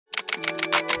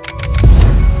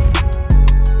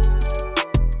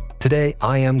Today,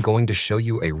 I am going to show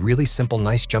you a really simple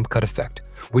nice jump cut effect,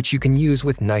 which you can use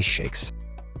with nice shakes.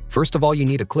 First of all, you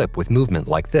need a clip with movement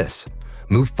like this.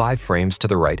 Move 5 frames to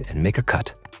the right and make a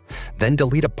cut. Then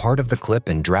delete a part of the clip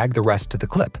and drag the rest to the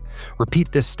clip.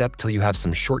 Repeat this step till you have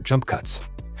some short jump cuts.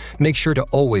 Make sure to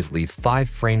always leave 5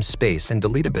 frames space and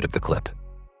delete a bit of the clip.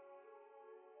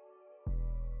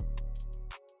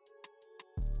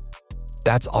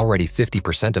 That's already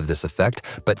 50% of this effect,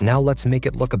 but now let's make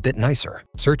it look a bit nicer.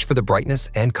 Search for the brightness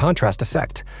and contrast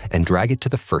effect and drag it to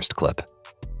the first clip.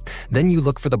 Then you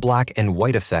look for the black and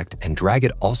white effect and drag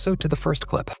it also to the first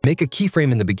clip. Make a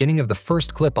keyframe in the beginning of the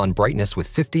first clip on brightness with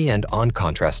 50 and on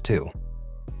contrast too.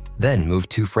 Then move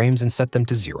 2 frames and set them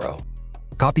to 0.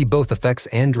 Copy both effects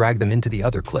and drag them into the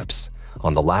other clips.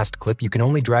 On the last clip, you can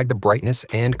only drag the brightness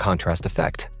and contrast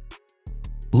effect.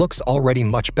 Looks already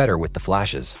much better with the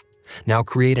flashes. Now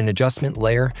create an adjustment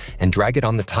layer and drag it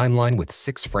on the timeline with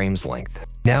 6 frames length.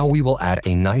 Now we will add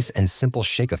a nice and simple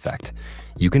shake effect.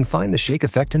 You can find the shake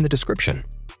effect in the description.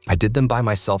 I did them by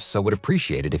myself, so would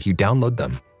appreciate it if you download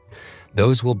them.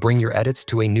 Those will bring your edits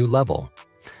to a new level.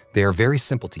 They are very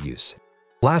simple to use.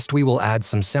 Last, we will add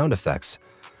some sound effects.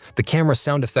 The camera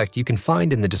sound effect you can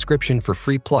find in the description for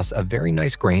free, plus a very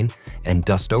nice grain and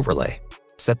dust overlay.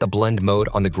 Set the blend mode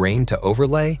on the grain to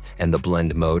overlay and the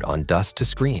blend mode on dust to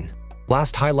screen.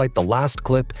 Last, highlight the last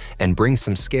clip and bring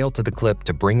some scale to the clip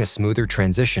to bring a smoother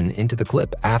transition into the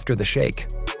clip after the shake.